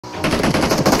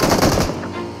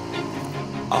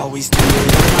Always do it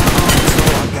on my own, so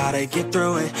I gotta get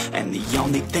through it. And the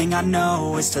only thing I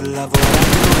know is to love what I'm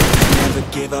doing. Never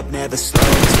give up, never slow,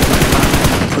 till I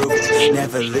finally prove it.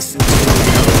 Never listen to the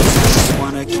no's, I just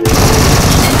wanna keep going.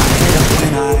 My head up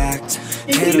when I act,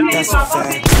 head up, that's a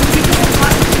fact.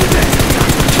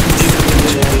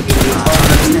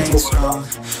 Staying strong,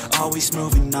 always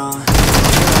moving on.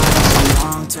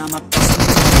 Long time I bust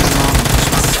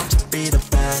myself to be the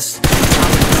best.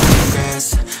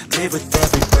 Regrets, live with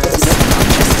every breath. I'm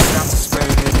just stop to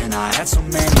spread it, and I had so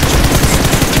many dreams.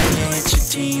 When you hit your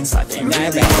teens, life ain't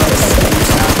really what it seems.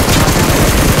 I'm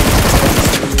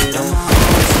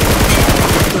always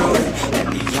through it, and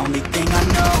the only thing I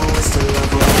know is to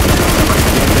love what I'm doing.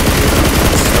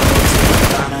 So till I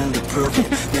finally prove it.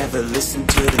 Never listen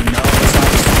to the no's, I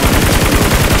just wanna do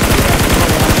it.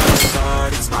 Yeah, I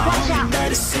start, it's my only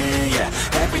medicine. Yeah,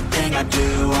 everything I do,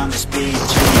 I'm just being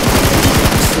genuine.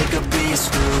 I'm sick of being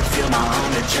screwed, feel my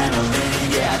own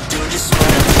adrenaline. Yeah, I do just what I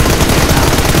do.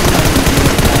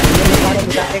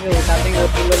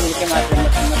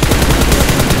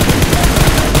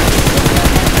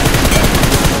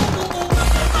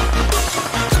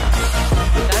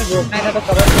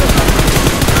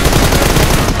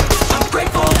 I'm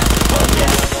grateful, oh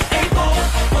yeah, able,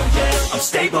 oh yeah, I'm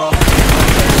stable, oh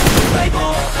yeah,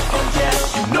 label, oh yeah,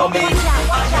 you know me,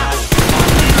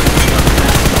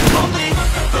 lonely,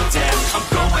 but damn, I'm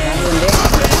going,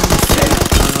 I'm ready to stay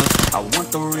up. I want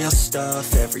the real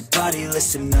stuff, everybody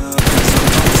listen up.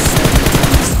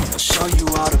 I'll show you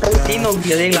all the best.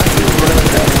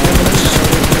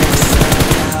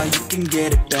 How you can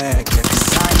get it back, yeah,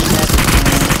 'cause I ain't never been.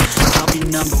 I'll be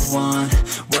number one,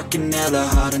 working hella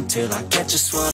hard until I get just what